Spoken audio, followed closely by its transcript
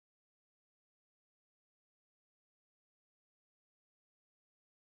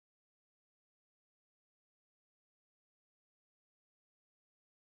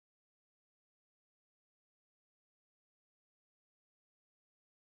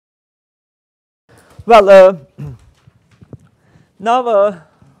Well, now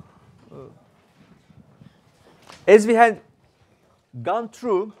as we had gone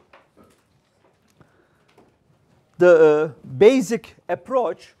through the basic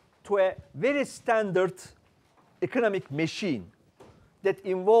approach to a very standard economic machine that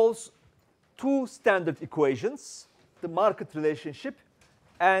involves two standard equations, the market relationship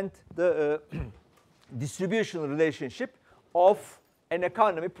and the distribution relationship of an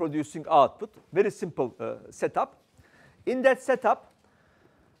economy producing output. Very simple setup. In that setup,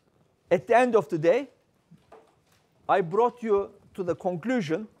 at the end of the day, I brought you to the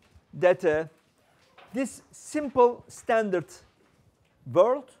conclusion that this simple standard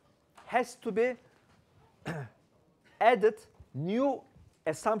world has to be added new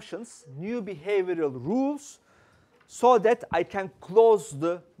assumptions, new behavioral rules, so that I can close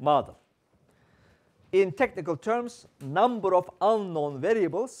the model. In technical terms, number of unknown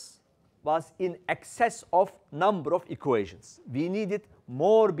variables was in excess of number of equations. We needed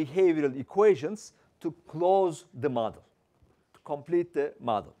more behavioral equations to close the model, to complete the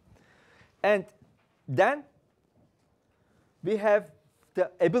model. And then we have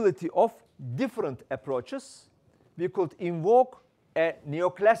the ability of different approaches. We could invoke a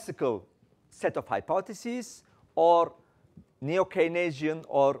neoclassical set of hypotheses, or neo-Keynesian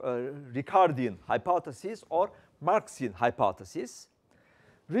or Ricardian hypotheses, or Marxian hypotheses.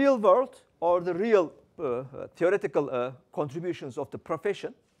 Real world, or the real theoretical contributions of the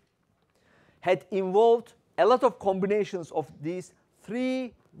profession, had involved a lot of combinations of these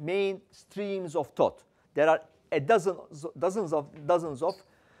three main streams of thought. There are dozens of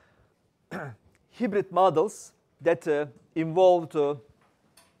hybrid models that involved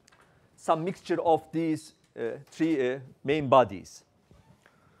some mixture of these three main bodies.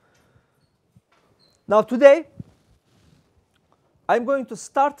 Now today, I'm going to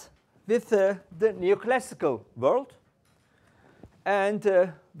start with the neoclassical world. And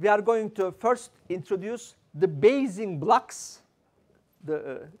we are going to first introduce the basing blocks,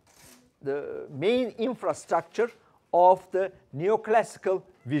 the main infrastructure of the neoclassical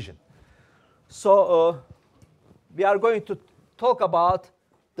vision. So we are going to talk about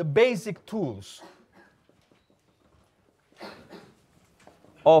the basic tools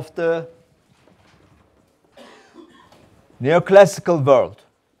of the neoclassical world.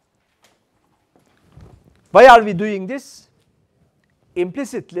 Why are we doing this?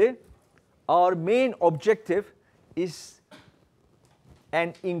 Implicitly, our main objective is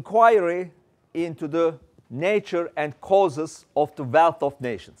an inquiry into the nature and causes of the wealth of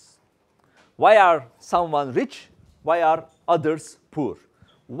nations. Why are someone rich? Why are others poor?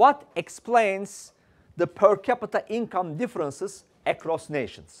 What explains the per capita income differences across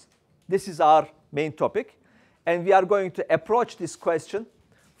nations? This is our main topic, and we are going to approach this question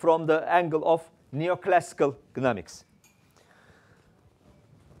from the angle of neoclassical economics.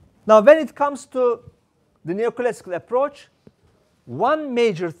 Now, when it comes to the neoclassical approach, one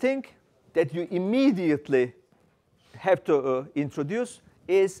major thing that you immediately have to introduce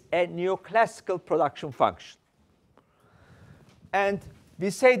is a neoclassical production function. And we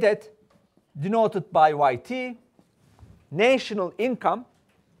say that, denoted by YT, national income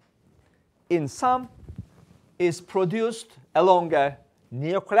in sum is produced along a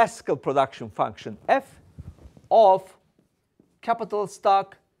neoclassical production function F of capital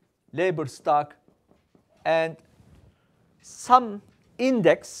stock, labor stock, and some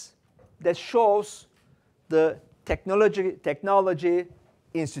index that shows the technology,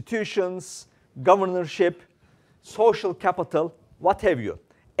 institutions, governorship, social capital, what have you.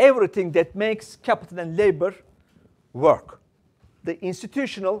 Everything that makes capital and labor work. The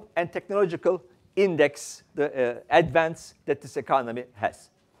institutional and technological index, the advance that this economy has.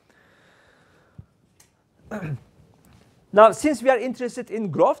 Now, since we are interested in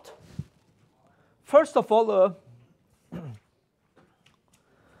growth, first of all,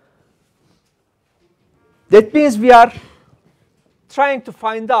 that means we are trying to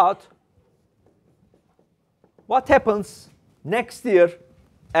find out what happens next year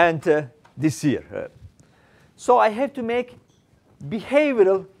and this year. So I have to make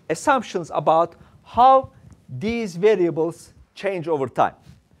behavioral assumptions about how these variables change over time.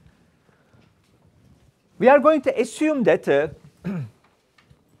 We are going to assume that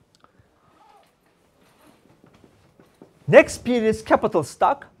next period's capital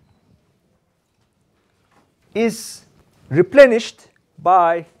stock is replenished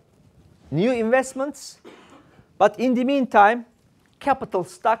by new investments, but in the meantime, capital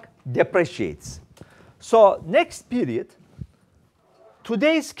stock depreciates. So next period,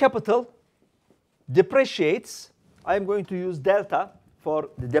 today's capital depreciates. I'm going to use delta for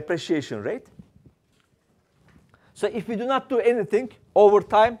the depreciation rate. So if we do not do anything over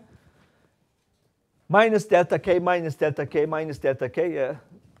time, minus delta K, minus delta K, minus delta K,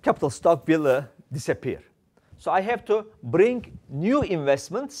 capital stock will disappear. So I have to bring new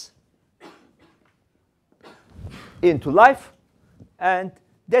investments into life, and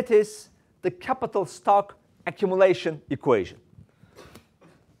that is the capital stock accumulation equation.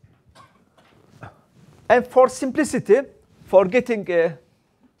 And for simplicity, for getting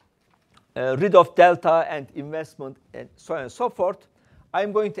rid of delta and investment and so on and so forth,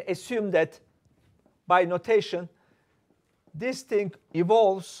 I'm going to assume that by notation, this thing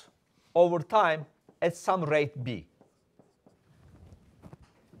evolves over time at some rate B.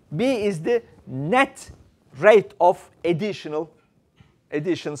 B is the net rate of additions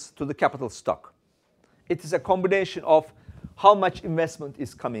to the capital stock. It is a combination of how much investment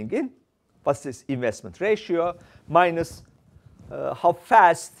is coming in, what's this investment ratio, minus how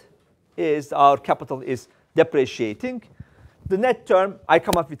fast is our capital is depreciating. The net term, I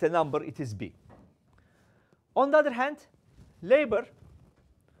come up with a number, it is B. On the other hand, labor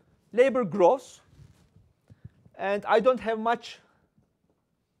grows, and I don't have much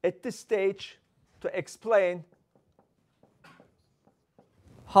at this stage to explain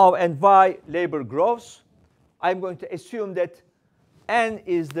how and why labor grows. I'm going to assume that N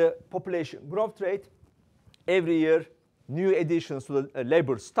is the population growth rate. Every year, new additions to the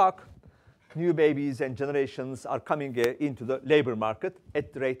labor stock, new babies and generations are coming into the labor market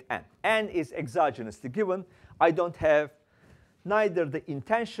at the rate N. N is exogenously given. I don't have neither the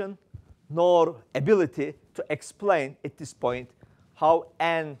intention nor ability to explain at this point how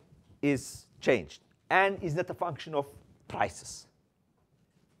N is changed. N is not a function of prices.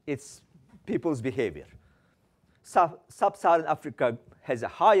 It's people's behavior. Sub-Saharan Africa has a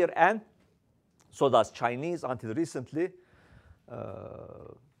higher N, so does Chinese until recently.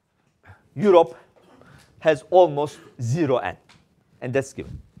 Europe has almost 0 N, and that's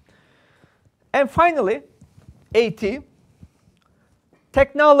given. And finally, AT,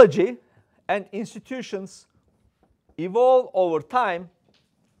 technology and institutions evolve over time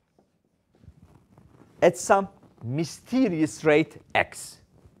at some mysterious rate X.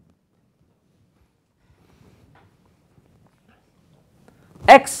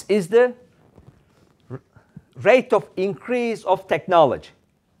 X is the rate of increase of technology.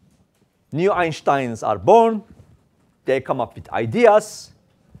 New Einsteins are born, they come up with ideas,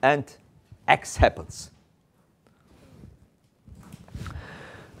 and X happens.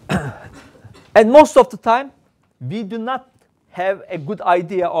 And most of the time, we do not have a good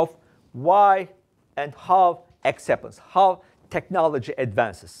idea of why and how X happens, how technology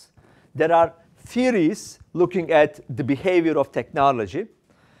advances. There are theories looking at the behavior of technology.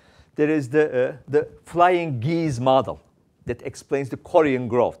 There is the flying geese model that explains the Korean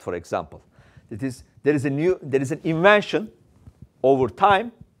growth, for example. There is an invention over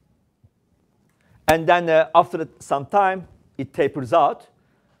time, and then after some time, it tapers out.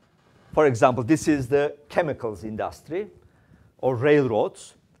 For example, this is the chemicals industry or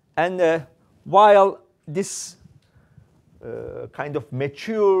railroads. And while this kind of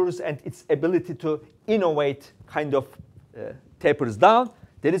matures and its ability to innovate kind of tapers down,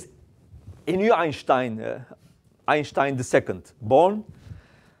 there is a new Einstein, Einstein II, born.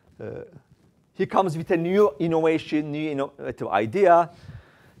 He comes with a new innovation, new innovative idea.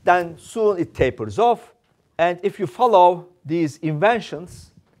 Then soon it tapers off. And if you follow these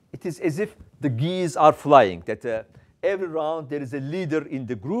inventions, it is as if the geese are flying, that every round there is a leader in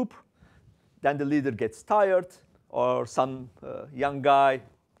the group. Then the leader gets tired, or some young guy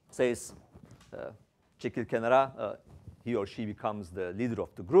says, "Çekil kenara," he or she becomes the leader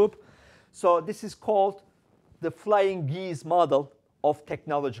of the group. So this is called the flying geese model of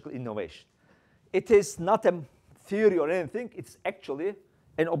technological innovation. It is not a theory or anything. It's actually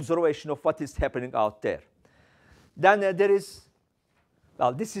an observation of what is happening out there. Then there is,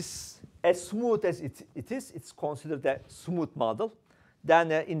 well, this is as smooth as it is. It's considered a smooth model.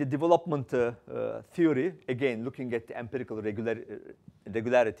 Then in the development theory, again, looking at the empirical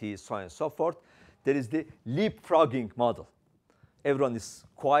regularities, so on and so forth, there is the leapfrogging model. Everyone is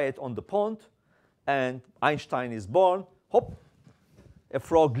quiet on the pond, and Einstein is born. Hop, a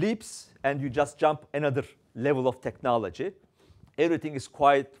frog leaps, and you just jump another level of technology. Everything is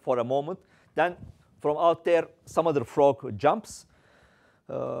quiet for a moment. Then from out there, some other frog jumps.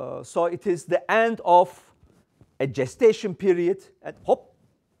 So it is the end of a gestation period, and hop,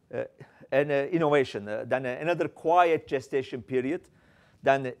 an innovation. Then another quiet gestation period.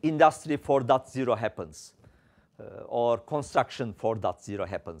 Then industry 4.0 happens, or construction 4.0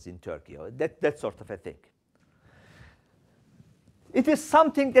 happens in Turkey. That sort of a thing. It is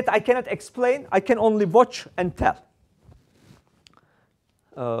something that I cannot explain. I can only watch and tell.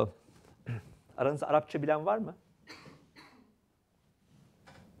 Aranızda Arapça bilen var mı?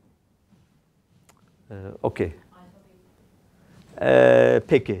 Okey.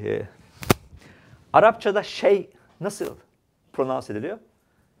 Peki. Arapçada şey nasıl pronounce ediliyor?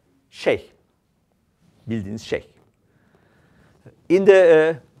 Şey. Bildiğiniz şey. In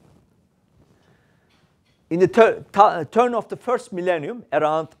the turn of the first millennium,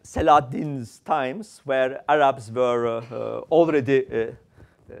 around Saladin's times, where Arabs were already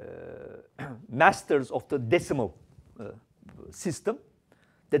masters of the decimal system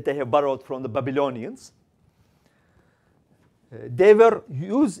that they have borrowed from the Babylonians, they were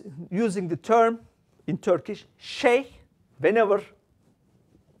using the term in Turkish şey whenever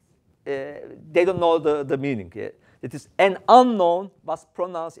they don't know the meaning. It is an unknown was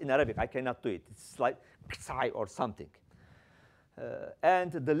pronounced in Arabic. I cannot do it. It's like ksai or something.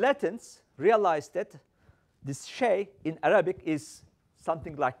 And the Latins realized that this şey in Arabic is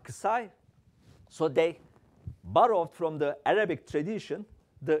something like ksai. So they borrowed from the Arabic tradition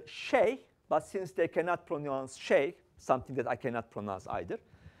the şey, but since they cannot pronounce şey, something that I cannot pronounce either,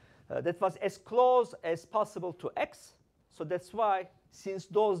 that was as close as possible to X. So that's why since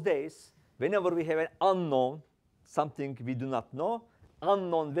those days, whenever we have an unknown, something we do not know,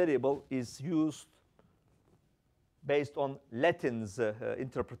 unknown variable is used based on Latin's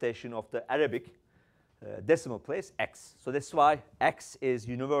interpretation of the Arabic decimal place, X. So that's why X is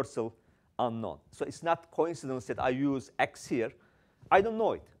universal unknown. So it's not coincidence that I use X here. I don't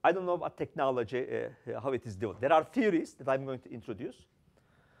know it. I don't know what technology, how it is developed. There are theories that I'm going to introduce.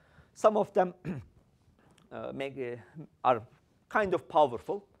 Some of them are kind of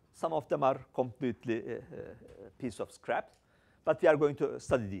powerful. Some of them are completely piece of scrap. But we are going to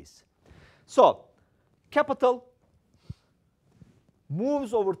study these. So capital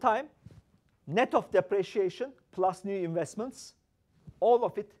moves over time, net of depreciation plus new investments, all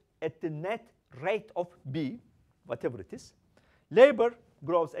of it at the net rate of B, whatever it is. Labor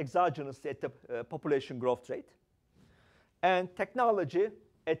grows exogenously at the population growth rate. And technology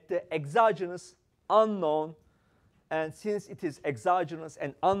at the exogenous unknown. And since it is exogenous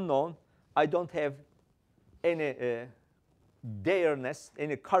and unknown, I don't have any dareness,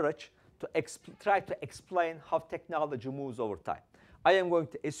 any courage to try to explain how technology moves over time. I am going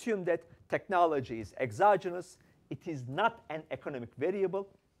to assume that technology is exogenous. It is not an economic variable.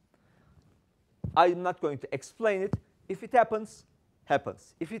 I'm not going to explain it. If it happens,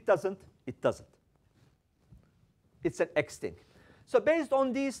 happens. If it doesn't, it doesn't. It's an X thing. So based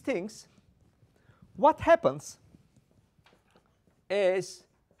on these things, what happens is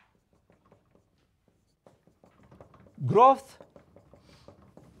growth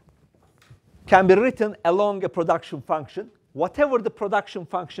can be written along a production function. Whatever the production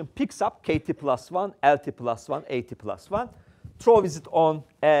function picks up, KT plus 1, LT plus 1, AT plus 1, throw it on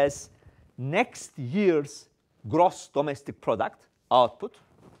as next year's gross domestic product output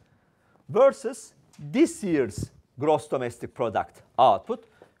versus this year's gross domestic product output,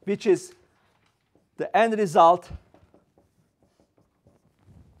 which is the end result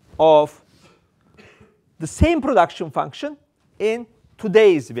of the same production function in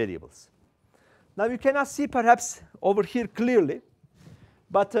today's variables. Now you cannot see perhaps over here clearly,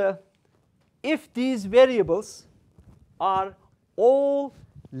 but if these variables are all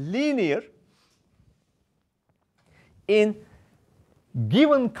linear in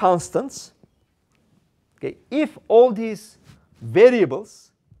given constants, okay, if all these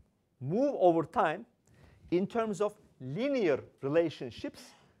variables move over time in terms of linear relationships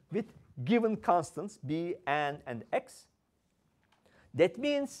with given constants b, n, and x, that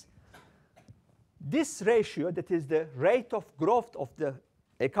means this ratio, that is the rate of growth of the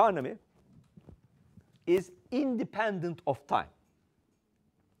economy, is independent of time.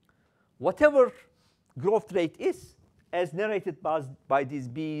 Whatever growth rate is, as narrated by these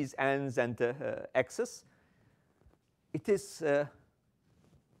b's, n's, and x's, it is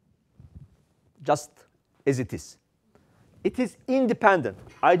just as it is. It is independent.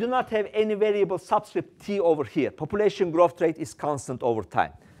 I do not have any variable subscript t over here. Population growth rate is constant over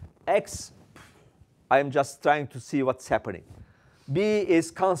time. X, I am just trying to see what's happening. B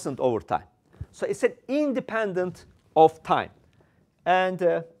is constant over time. So it's an independent of time.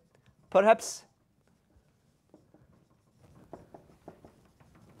 And perhaps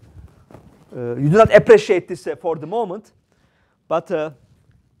you do not appreciate this for the moment, but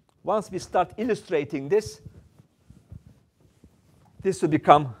once we start illustrating this, this will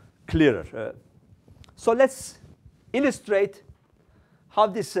become clearer. So let's illustrate how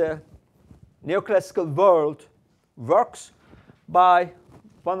this neoclassical world works by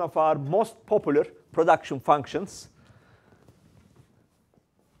one of our most popular production functions,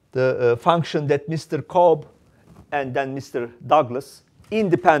 the function that Mr. Cobb and then Mr. Douglas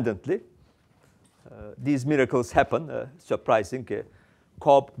independently, these miracles happen, surprising.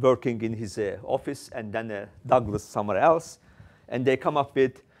 Cobb working in his office and then Douglas somewhere else. And they come up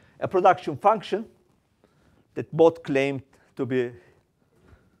with a production function that both claim to be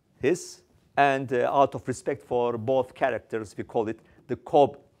his. And out of respect for both characters, we call it the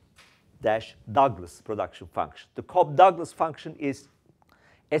Cobb-Douglas production function. The Cobb-Douglas function is,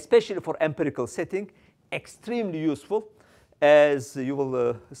 especially for empirical setting, extremely useful, as you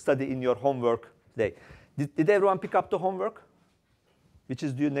will study in your homework today. Did everyone pick up the homework, which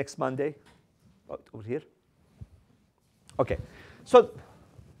is due next Monday? Over here? Okay. So,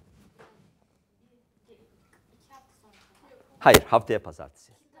 hayır, haftaya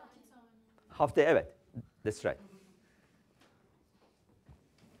pazartesi. Haftaya, evet. That's right.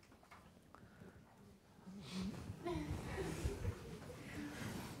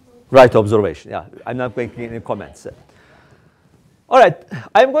 Right observation. Yeah, I'm not making any comments. All right,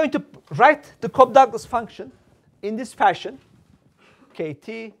 I'm going to write the Cobb-Douglas function in this fashion: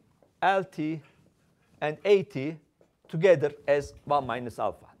 Kt, Lt, and At together as 1 minus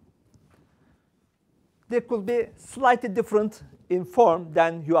alpha. They could be slightly different in form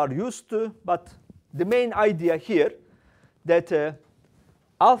than you are used to, but the main idea here that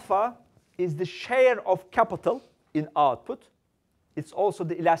alpha is the share of capital in output. It's also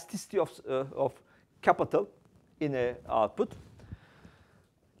the elasticity of capital in output.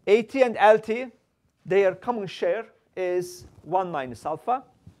 At and Lt, their common share is 1 minus alpha.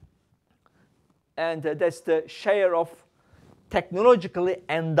 And that's the share of technologically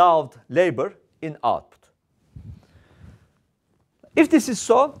endowed labor in output. If this is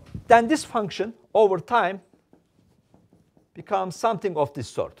so, then this function over time becomes something of this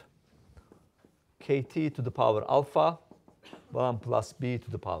sort. Kt to the power alpha, 1 plus b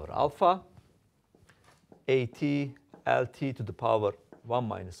to the power alpha, At, Lt to the power 1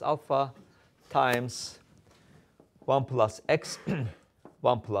 minus alpha times 1 plus x,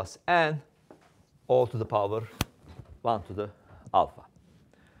 1 plus n, all to the power 1 to the alpha.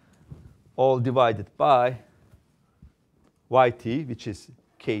 All divided by yt, which is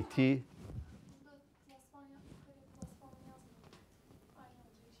Kt.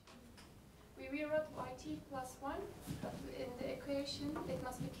 We wrote yt plus 1, but in the equation it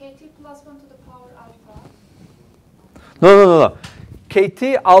must be Kt plus 1 to the power alpha. No. Kt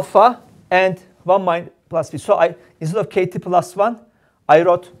alpha and 1 minus plus b. So instead of Kt plus 1, I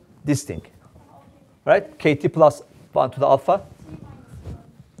wrote this thing. Right? Kt plus 1 to the alpha.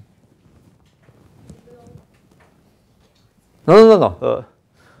 No.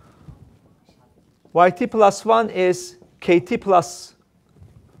 Yt plus 1 is Kt plus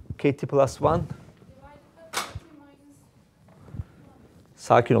 1.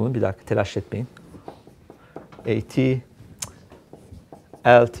 Sakin olun, bir dakika, telaş etmeyin. At,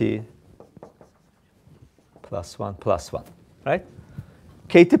 Lt plus 1, right?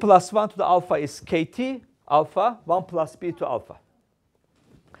 Kt plus 1 to the alpha is Kt alpha, 1 plus b to alpha.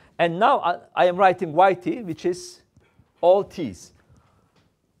 And now I am writing Yt, which is all t's.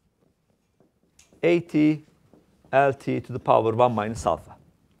 At, Lt to the power 1 minus alpha.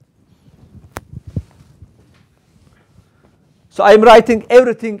 So I am writing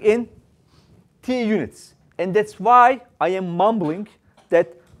everything in t units. And that's why I am mumbling that,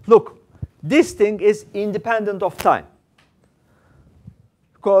 look, this thing is independent of time.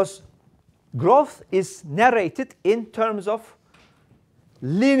 Because growth is narrated in terms of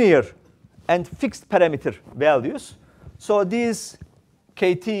linear and fixed parameter values. So these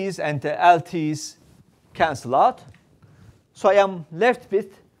Kt's and Lt's cancel out. So I am left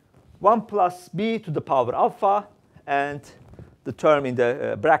with 1 plus b to the power alpha and the term in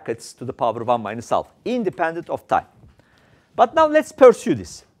the brackets to the power 1 minus alpha, independent of time. But now let's pursue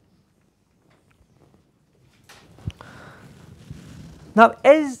this. Now,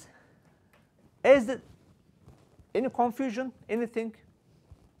 any confusion, anything,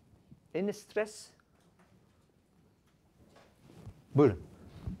 any stress? Buyurun.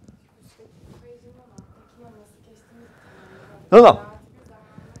 No.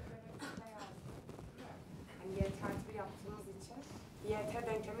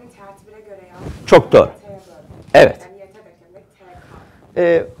 Çok doğru. Evet.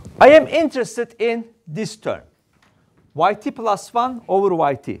 I am interested in this term. Yt plus 1 over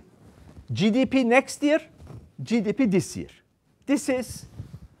Yt. GDP next year, GDP this year. This is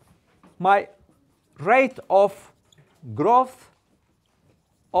my rate of growth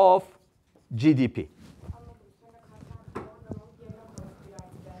of GDP.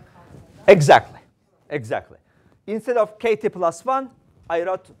 Exactly. Instead of Kt plus 1, I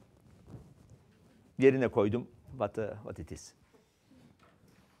wrote yerine koydum what it is.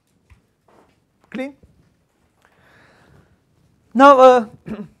 Clean? Now,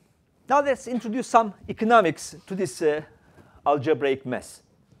 now let's introduce some economics to this algebraic mess.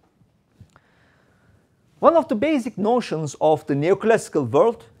 One of the basic notions of the neoclassical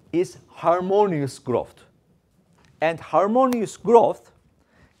world is harmonious growth. And harmonious growth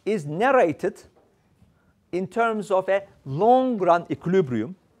is narrated in terms of a long-run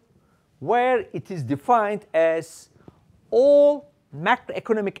equilibrium where it is defined as all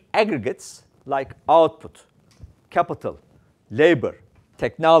macroeconomic aggregates like output, capital, labor,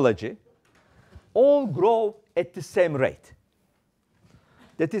 technology, all grow at the same rate.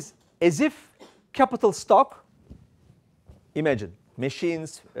 That is, as if capital stock, imagine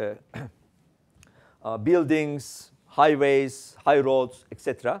machines, buildings, highways, high roads,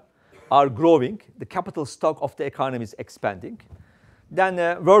 etc., are growing. The capital stock of the economy is expanding.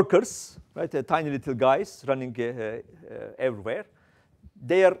 Then workers, right, tiny little guys running everywhere,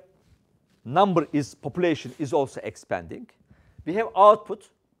 their population is also expanding. We have output.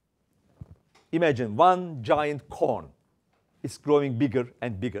 Imagine one giant corn is growing bigger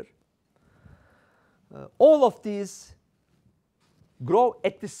and bigger. All of these grow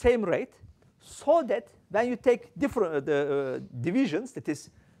at the same rate, so that when you take different divisions, that is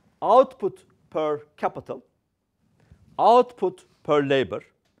output per capital, output per labor,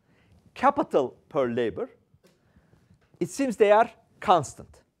 capital per labor, it seems they are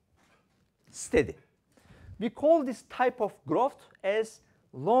constant, steady. We call this type of growth as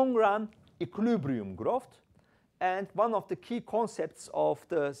long-run equilibrium growth. And one of the key concepts of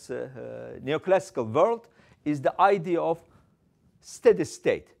the neoclassical world is the idea of steady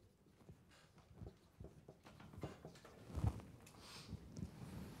state.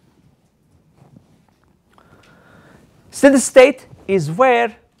 Steady state is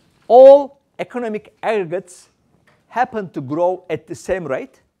where all economic aggregates happen to grow at the same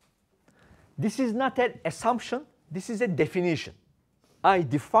rate. This is not an assumption. This is a definition. I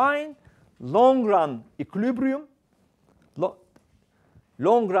define long-run equilibrium,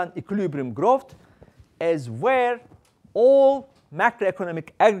 long-run equilibrium growth as where all macroeconomic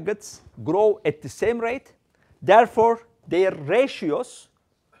aggregates grow at the same rate. Therefore, their ratios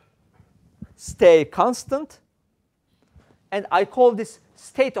stay constant. And I call this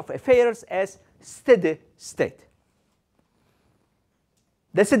state of affairs as steady state.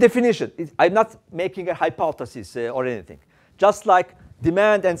 That's a definition. I'm not making a hypothesis or anything. Just like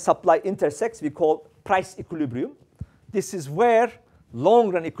demand and supply intersects, we call price equilibrium. This is where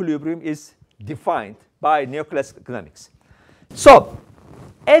long-run equilibrium is defined by neoclassical economics. So,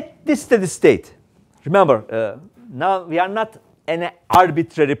 at this steady state, remember, now we are not in an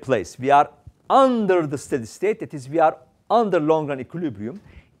arbitrary place. We are under the steady state. That is, we are under long-run equilibrium.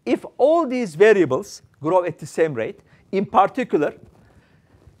 If all these variables grow at the same rate, in particular,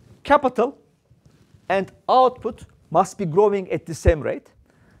 capital and output must be growing at the same rate.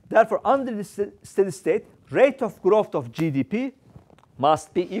 Therefore, under this steady state, rate of growth of GDP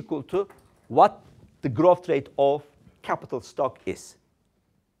must be equal to what the growth rate of capital stock is.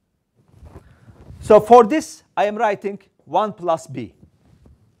 So for this, I am writing 1 plus b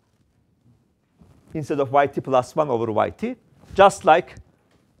instead of yt plus 1 over yt, just like,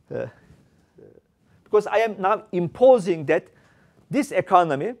 because I am now imposing that this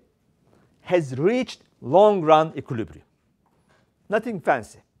economy has reached long-run equilibrium. Nothing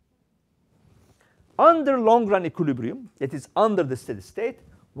fancy. Under long-run equilibrium, that is under the steady state,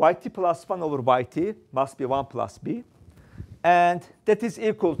 yt plus 1 over yt must be 1 plus b. And that is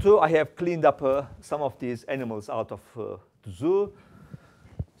equal to, I have cleaned up some of these animals out of the zoo.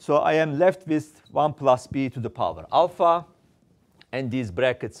 So I am left with 1 plus b to the power alpha. And these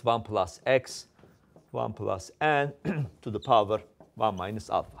brackets 1 plus x, 1 plus n to the power 1 minus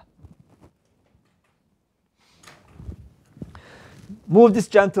alpha. Move this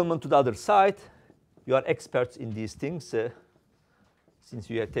gentleman to the other side. You are experts in these things since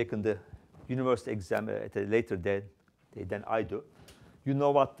you have taken the university exam at a later date than I do. You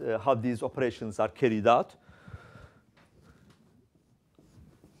know how these operations are carried out.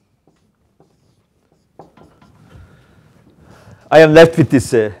 I am left with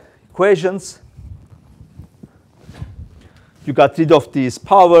these equations. You got rid of these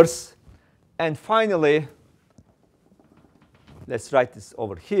powers. And finally, let's write this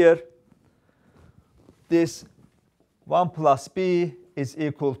over here. This 1 plus b is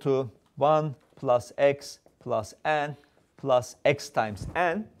equal to 1 plus x plus n plus x times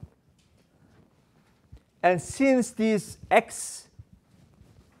n. And since this x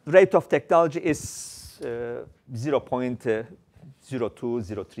rate of technology is 0.02,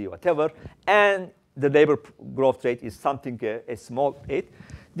 03, whatever, and the labor growth rate is something a small 8.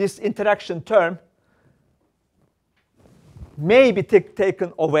 This interaction term may be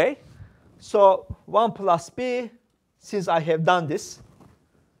taken away. So 1 plus b, since I have done this,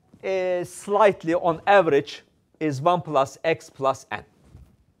 is slightly on average is 1 plus x plus n.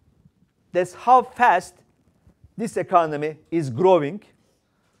 That's how fast this economy is growing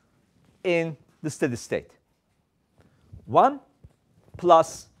in the steady state. 1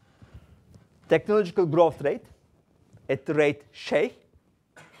 plus technological growth rate at the rate Shay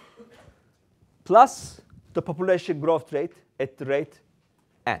plus the population growth rate at the rate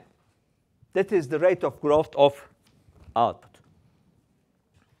n. That is the rate of growth of output.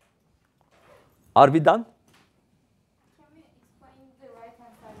 Are we done? Can we explain the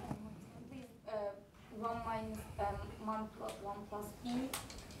right-hand side? Please, 1 minus 1 plus b.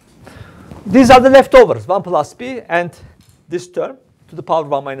 These are the leftovers, 1 plus b and this term to the power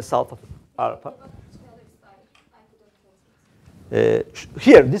 1 minus alpha.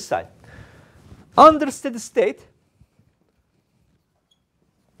 Here, this side. Under steady state,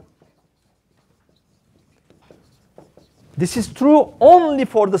 this is true only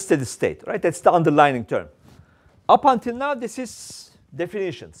for the steady state, right? That's the underlining term. Up until now, this is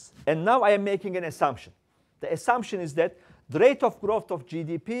definitions. And now I am making an assumption. The assumption is that the rate of growth of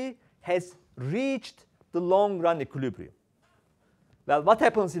GDP has reached the long-run equilibrium. Well, what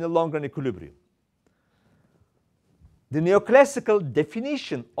happens in a long-run equilibrium? The neoclassical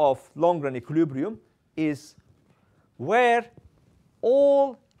definition of long-run equilibrium is where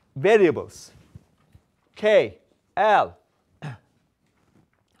all variables, K, L,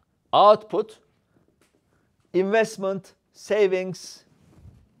 output, investment, savings,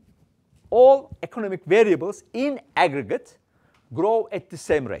 all economic variables in aggregate grow at the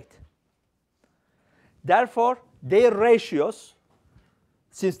same rate. Therefore, their ratios,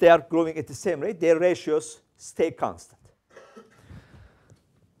 since they are growing at the same rate, their ratios stay constant.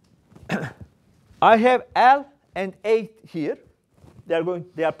 I have L and A here.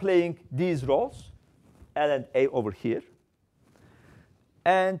 They are playing these roles, L and A over here.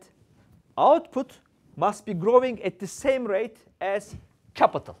 And output must be growing at the same rate as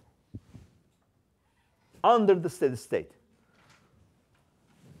capital under the steady state.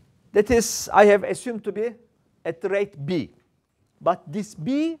 That is, I have assumed to be at the rate B. But this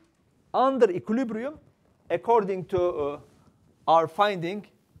B under equilibrium, according to our finding,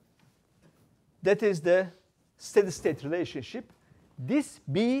 that is the steady state relationship. This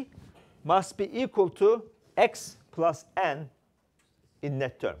B must be equal to x plus n in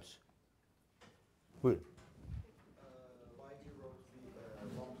net terms. Why you wrote the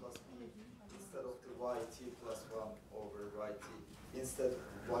 1 plus b instead of the yt plus 1 over yt? Instead,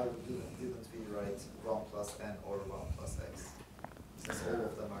 why didn't we write 1 plus n or 1 plus x? Since all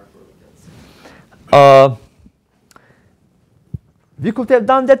of them are growing. We could have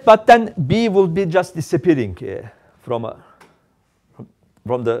done that, but then B will be just disappearing from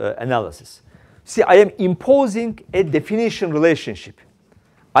the analysis. See, I am imposing a definition relationship.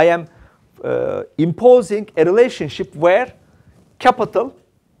 I am imposing a relationship where capital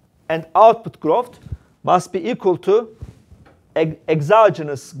and output growth must be equal to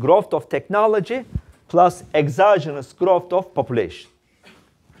exogenous growth of technology plus exogenous growth of population.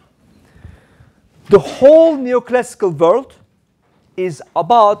 The whole neoclassical world is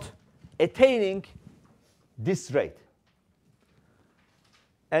about attaining this rate.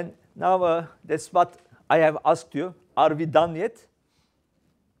 And now that's what I have asked you. Are we done yet?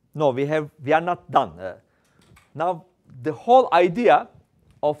 No, we are not done. Now, the whole idea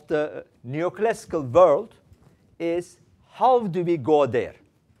of the neoclassical world is how do we go there?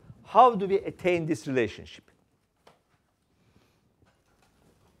 How do we attain this relationship?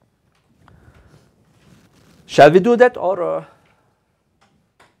 Shall we do that, or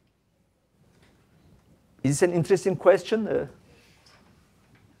is this an interesting question?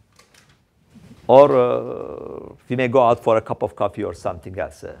 Or we may go out for a cup of coffee or something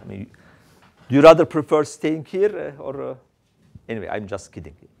else. I mean, do you rather prefer staying here or anyway? I'm just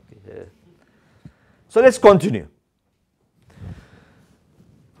kidding. So let's continue.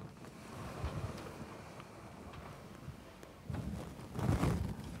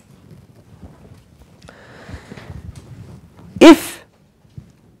 If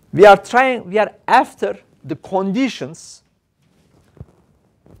we are after the conditions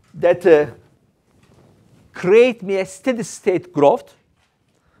that create me a steady state growth,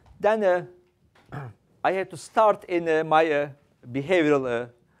 then I have to start in my behavioral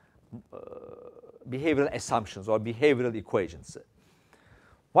assumptions or behavioral equations.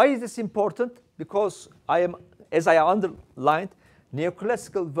 Why is this important? Because as I underlined,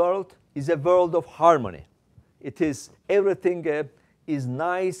 Neoclassical world is a world of harmony. It is everything is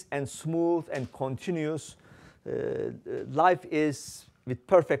nice and smooth and continuous. Life is with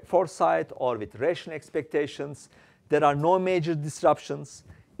perfect foresight or with rational expectations. There are no major disruptions.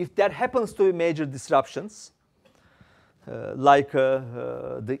 If there happens to be major disruptions, like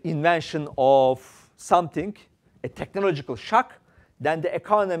the invention of something, a technological shock, then the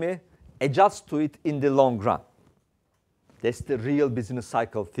economy adjusts to it in the long run. That's the real business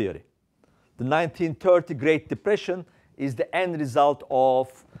cycle theory. The 1930 Great Depression is the end result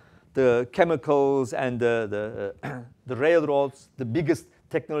of the chemicals and the railroads, the biggest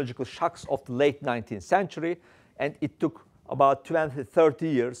technological shocks of the late 19th century, and it took about 20, 30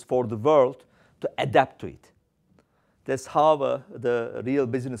 years for the world to adapt to it. That's how the real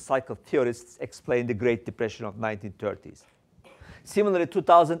business cycle theorists explain the Great Depression of 1930s. Similarly,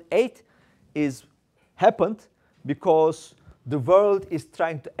 2008 happened because the world is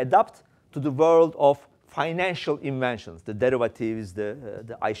trying to adapt to the world of financial inventions, the derivatives,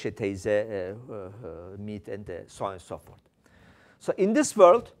 the Ayşe teyze meat, and so on and so forth. So in this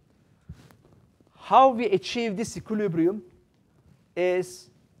world, how we achieve this equilibrium is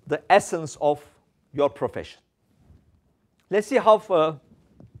the essence of your profession. Let's see how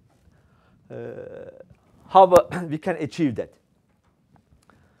we can achieve that.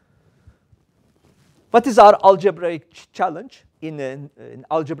 What is our algebraic challenge? In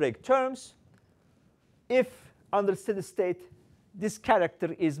algebraic terms, if under steady state this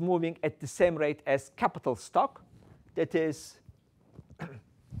character is moving at the same rate as capital stock, that is,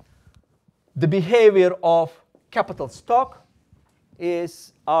 the behavior of capital stock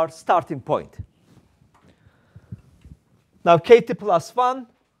is our starting point. Now KT plus 1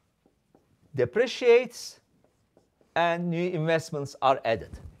 depreciates and new investments are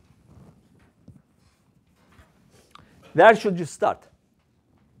added. Where should you start?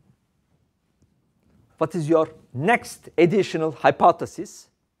 What is your next additional hypothesis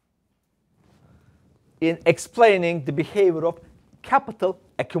in explaining the behavior of capital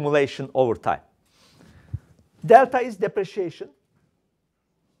accumulation over time? Delta is depreciation.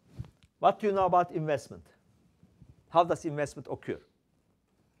 What do you know about investment? How does investment occur?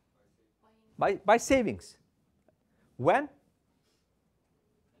 By savings. When?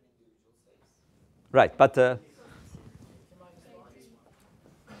 Right, but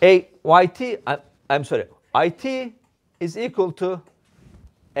IT is equal to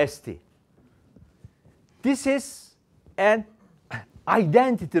ST. This is an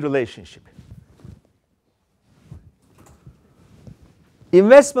identity relationship.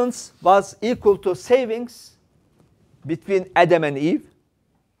 Investments was equal to savings between Adam and Eve.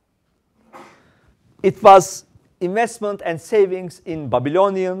 It was investment and savings in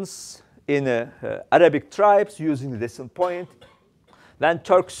Babylonians, in Arabic tribes using the decimal point. When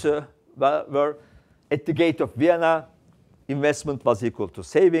Turks were at the gate of Vienna, investment was equal to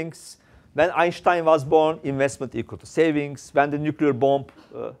savings. When Einstein was born, investment equal to savings. When the nuclear bomb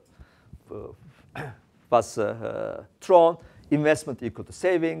was thrown, investment equal to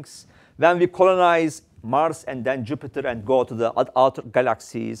savings. When we colonize Mars and then Jupiter and go to the outer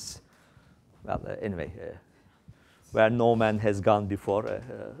galaxies, well, anyway, where no man has gone before,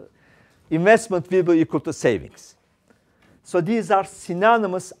 investment will be equal to savings. So these are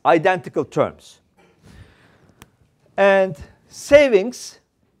synonymous, identical terms. And savings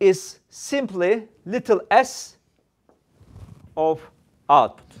is simply little s of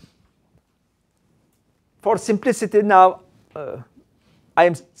output. For simplicity now, I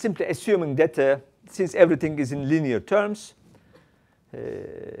am simply assuming that since everything is in linear terms,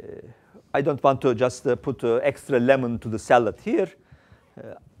 I don't want to just put extra lemon to the salad here.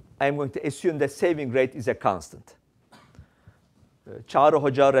 I'm going to assume that saving rate is a constant. Çağrı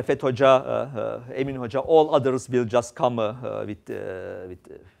Hoca, Refet Hoca, Emin Hoca, all others will just come with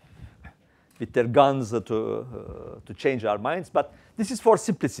their guns to change our minds. But this is for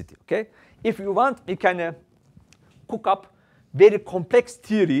simplicity, okay? If you want, we can cook up very complex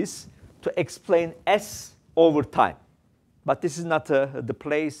theories to explain S over time. But this is not the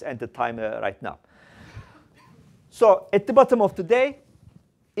place and the time right now. So at the bottom of the day,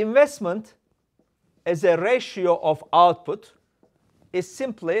 investment as a ratio of output is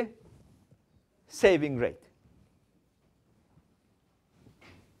simply saving rate.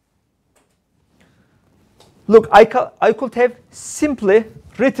 Look, I could have simply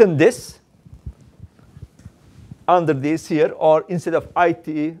written this under this here, or instead of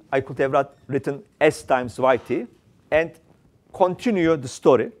IT, I could have written S times YT and continue the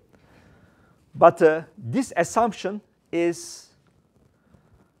story. But this assumption is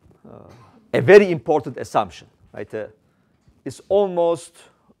a very important assumption, right? is almost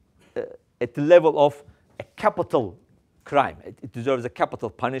at the level of a capital crime. It deserves a capital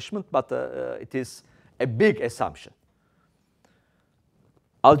punishment, but it is a big assumption.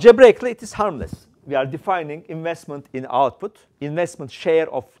 Algebraically, it is harmless. We are defining investment in output, investment share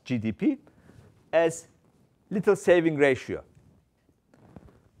of GDP, as little saving ratio.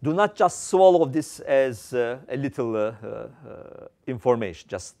 Do not just swallow this as a little information.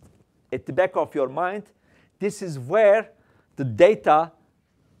 Just at the back of your mind, this is where the data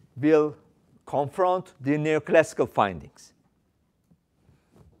will confront the neoclassical findings.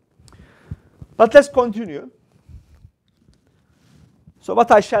 But let's continue. So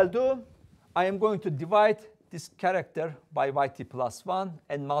what I shall do, I am going to divide this character by yt plus 1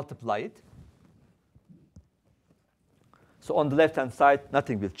 and multiply it. So on the left-hand side,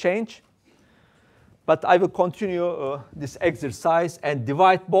 nothing will change. But I will continue this exercise and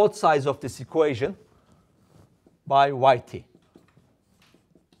divide both sides of this equation by yt.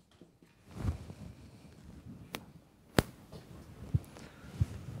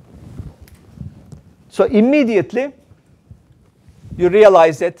 So immediately, you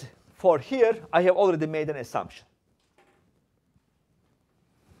realize that for here, I have already made an assumption.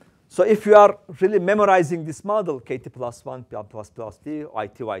 So if you are really memorizing this model, kt plus 1, p plus d,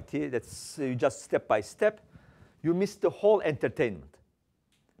 yt, that's you just step by step, you miss the whole entertainment.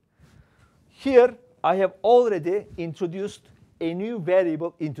 Here, I have already introduced a new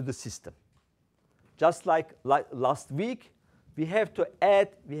variable into the system. Just like last week, we have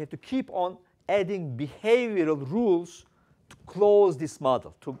to keep on adding behavioral rules to close this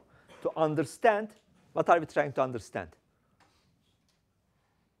model, to understand what are we trying to understand.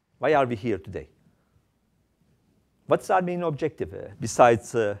 Why are we here today? What's our main objective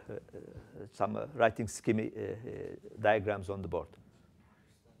besides some writing scheme diagrams on the board?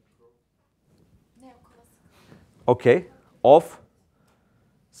 Neoclassical. Okay,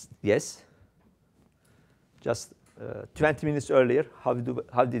 yes. Just 20 minutes earlier, how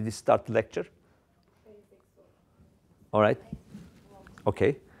did we start the lecture? All right.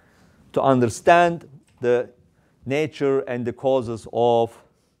 Okay. To understand the nature and the causes of,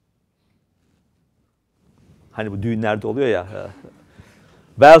 hani bu düğünlerde oluyor ya,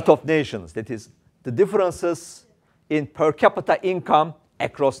 wealth of nations. That is the differences in per capita income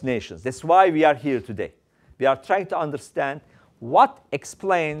across nations. That's why we are here today. We are trying to understand what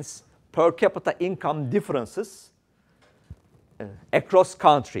explains per capita income differences across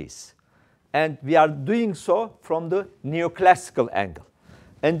countries. And we are doing so from the neoclassical angle.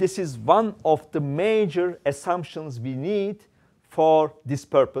 And this is one of the major assumptions we need for this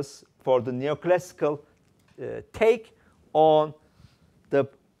purpose, for the neoclassical take on the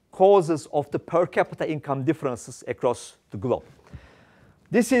causes of the per capita income differences across the globe.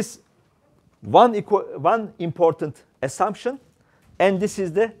 This is one important assumption, and this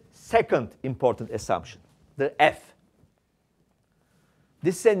is the second important assumption, the F.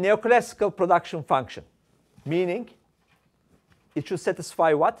 This is a neoclassical production function, meaning it should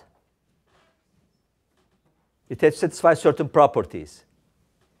satisfy what? It has to satisfy certain properties.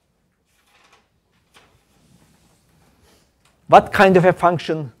 What kind of a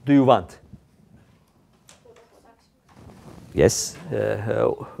function do you want? Yes.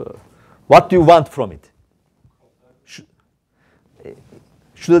 What do you want from it?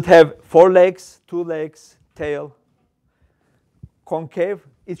 Should it have 4 legs, 2 legs, tail? Concave?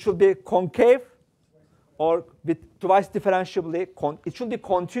 It should be concave or with twice differentiably. It should be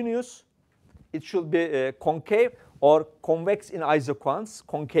continuous. It should be concave or convex in isoquants,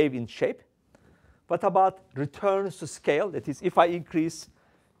 concave in shape. What about returns to scale? That is, if I increase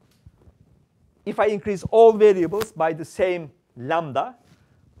all variables by the same lambda,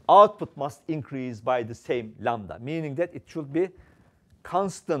 output must increase by the same lambda, meaning that it should be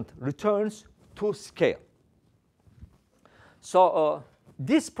constant returns to scale. So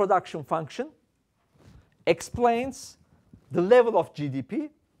this production function explains the level of GDP,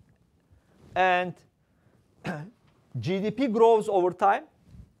 and GDP grows over time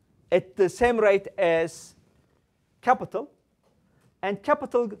at the same rate as capital, and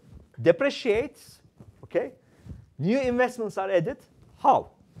capital depreciates, okay? New investments are added.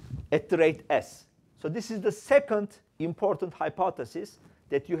 How? At the rate S. So this is the second important hypothesis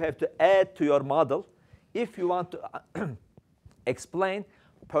that you have to add to your model if you want to explain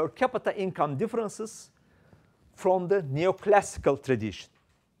per capita income differences from the neoclassical tradition.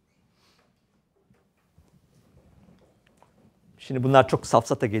 Şimdi bunlar çok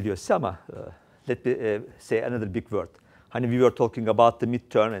safsata geliyor size ama let me say another big word. Hani we were talking about the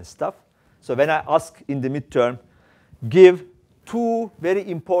midterm and stuff. So when I ask in the midterm, give 2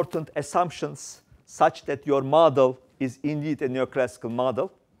 very important assumptions such that your model is indeed a neoclassical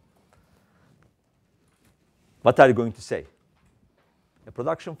model, what are you going to say? A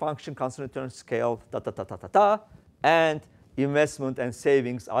production function, constant return scale, and investment and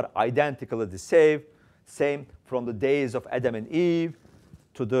savings are identically the same from the days of Adam and Eve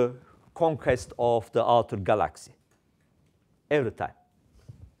to the conquest of the outer galaxy. Every time.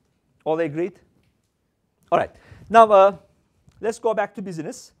 All agreed? All right. Now, let's go back to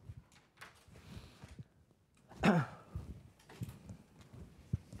business.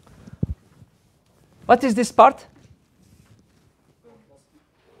 What is this part?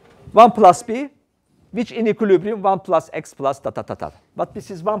 1 plus b, which in equilibrium 1 plus x plus . But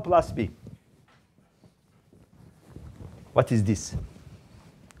this is 1 plus b. What is this?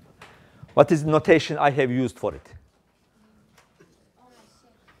 What is the notation I have used for it?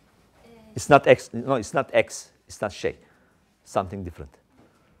 It's not x. No, it's not x. It's not shay. Something different.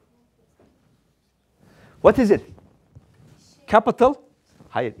 What is it? Capital?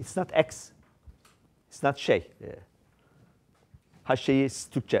 Hayır, it's not x. It's not şey. Ha şeyi siz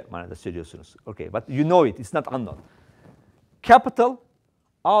Türkçe manada söylüyorsunuz. Okay, but you know it. It's not unknown. Capital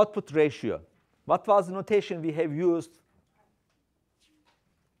output ratio. What was the notation we have used?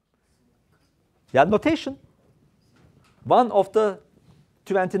 Yeah, notation. One of the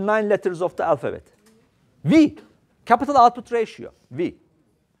 29 letters of the alphabet. V. Capital output ratio. V.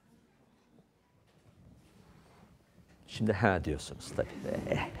 Şimdi ha diyorsunuz tabii.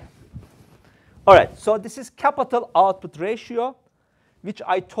 All right, so this is capital output ratio, which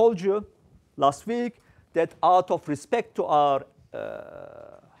I told you last week that out of respect to our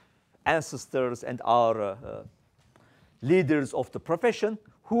ancestors and our leaders of the profession,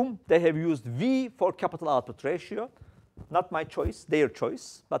 whom they have used V for capital output ratio. Not my choice, their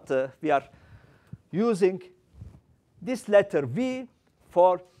choice, but we are using this letter V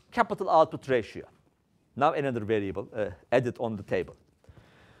for capital output ratio. Now another variable added on the table.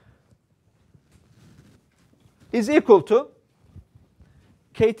 Is equal to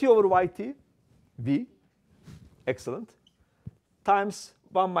KT over YT, V, excellent, times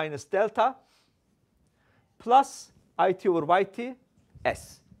 1 minus delta, plus IT over YT,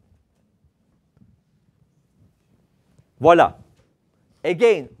 S. Voila.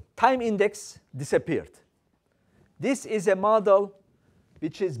 Again, time index disappeared. This is a model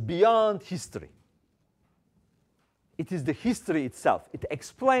which is beyond history. It is the history itself. It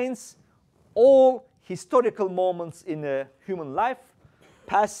explains all historical moments in a human life,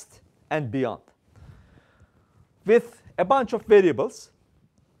 past and beyond, with a bunch of variables.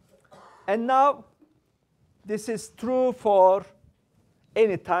 And now this is true for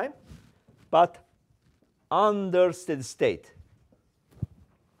any time, but under steady state.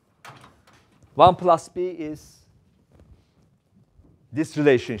 1 plus b is this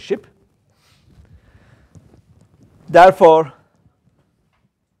relationship. Therefore,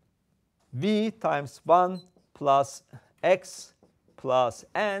 v times 1 plus x plus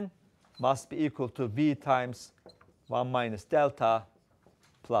n must be equal to v times 1 minus delta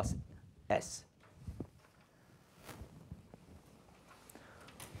plus s.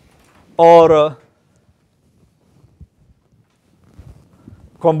 Or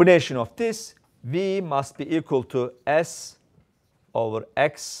combination of this, v must be equal to s over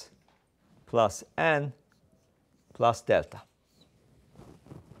x plus n plus delta.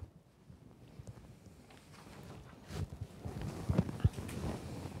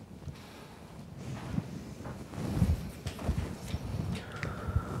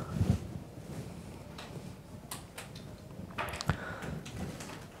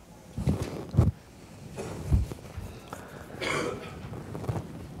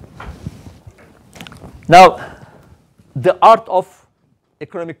 Now, the art of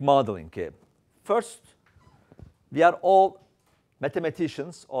economic modeling. First, we are all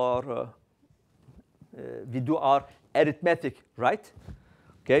mathematicians, or we do our arithmetic, right?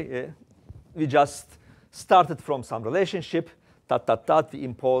 Okay, we just started from some relationship, we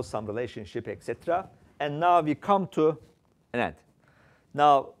impose some relationship, etc. And now we come to an end.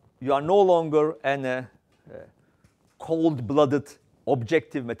 Now, you are no longer a cold-blooded,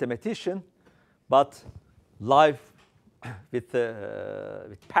 objective mathematician, but live with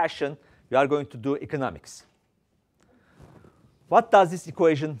passion, we are going to do economics. What does this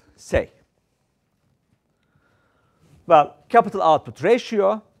equation say? Well, capital output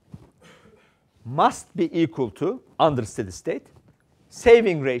ratio must be equal to, under steady state,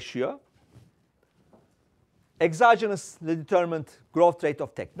 saving ratio, exogenously determined growth rate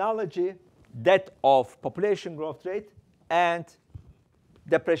of technology, that of population growth rate, and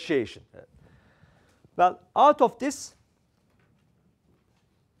depreciation. Well, out of this,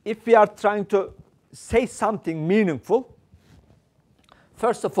 if we are trying to say something meaningful,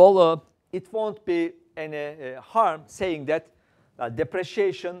 first of all, it won't be any harm saying that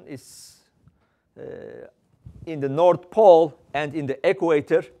depreciation is in the North Pole and in the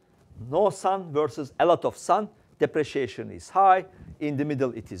equator, no sun versus a lot of sun, depreciation is high, in the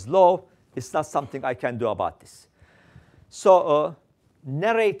middle it is low. It's not something I can do about this. So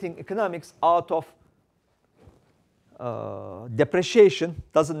narrating economics out of depreciation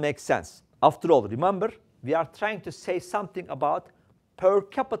doesn't make sense. After all, remember, we are trying to say something about per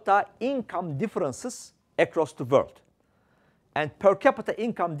capita income differences across the world. And per capita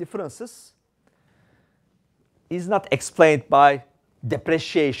income differences is not explained by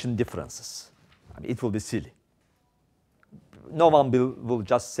depreciation differences. I mean, it will be silly. No one will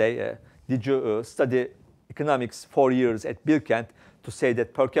just say, did you study economics 4 years at Bilkent to say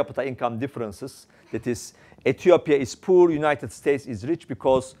that per capita income differences, that is, Ethiopia is poor, United States is rich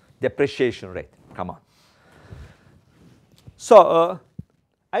because depreciation rate. Come on. So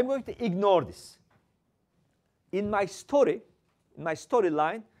I'm going to ignore this. In my story, in my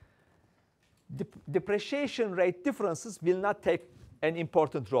storyline, depreciation rate differences will not take an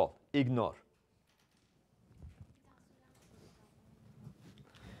important role. Ignore.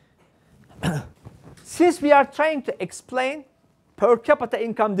 Since we are trying to explain per capita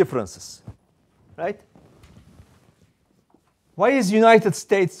income differences, right? Why is United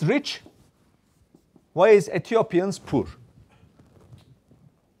States rich? Why is Ethiopians poor?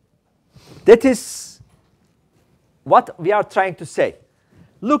 That is what we are trying to say.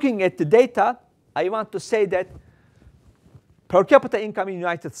 Looking at the data, I want to say that per capita income in the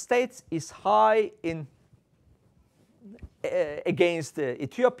United States is high in against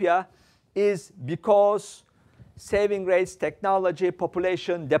Ethiopia is because saving rates, technology,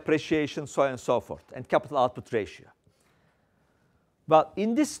 population, depreciation, so on and so forth, and capital output ratio. But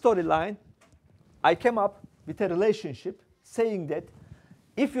in this storyline, I came up with a relationship saying that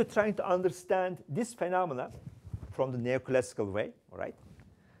if you're trying to understand this phenomena from the neoclassical way, all right,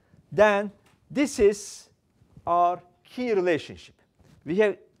 then this is our key relationship. We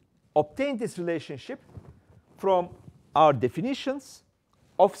have obtained this relationship from our definitions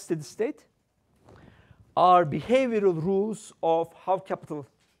of steady state, our behavioral rules of how capital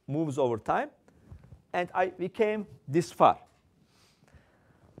moves over time, and we came this far.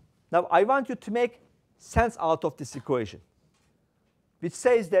 Now, I want you to make sense out of this equation, which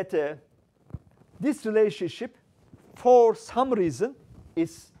says that this relationship, for some reason,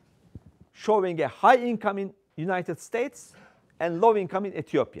 is showing a high income in United States and low income in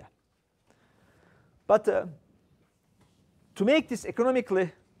Ethiopia. But to make this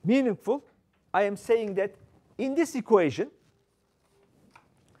economically meaningful, I am saying that in this equation,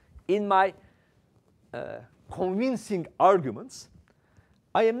 in my convincing arguments,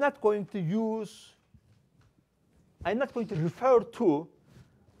 I am not going to use, I'm not going to refer to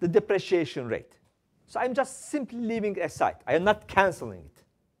the depreciation rate. So I'm just simply leaving it aside. I am not canceling it.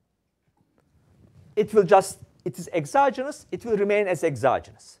 It will just, it is exogenous, it will remain as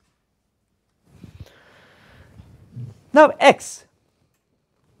exogenous. Now X.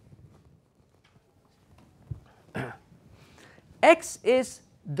 X is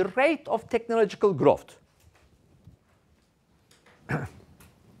the rate of technological growth.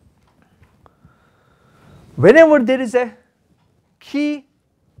 Whenever there is a key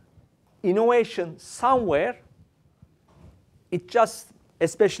innovation somewhere, it just,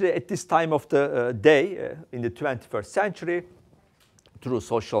 especially at this time of the day, in the 21st century, through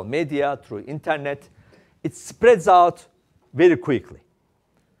social media, through internet, it spreads out very quickly.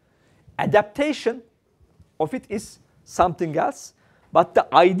 Adaptation of it is something else, but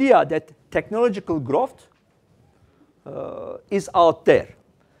the idea that technological growth is out there.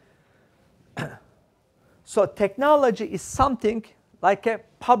 So technology is something like a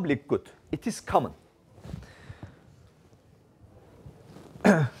public good. It is common.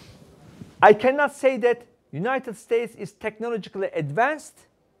 I cannot say that United States is technologically advanced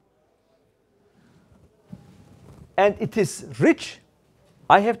and it is rich.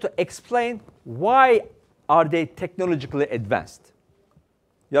 I have to explain why are they technologically advanced.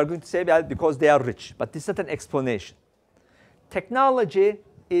 You are going to say, well, because they are rich, but this is not an explanation. Technology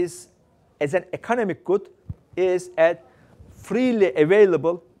is, as an economic good, is a freely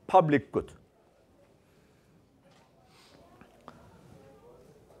available public good.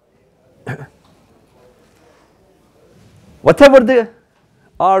 Whatever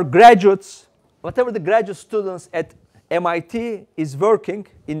our graduates, whatever the graduate students at MIT is working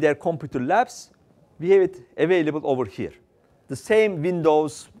in their computer labs, we have it available over here. The same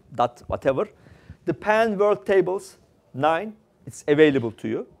Windows, whatever. The Penn World Tables 9, it's available to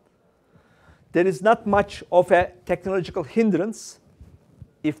you. there is not much of a technological hindrance,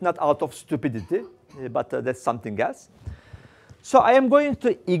 if not out of stupidity, but that's something else. So I am going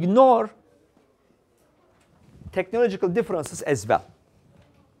to ignore technological differences as well.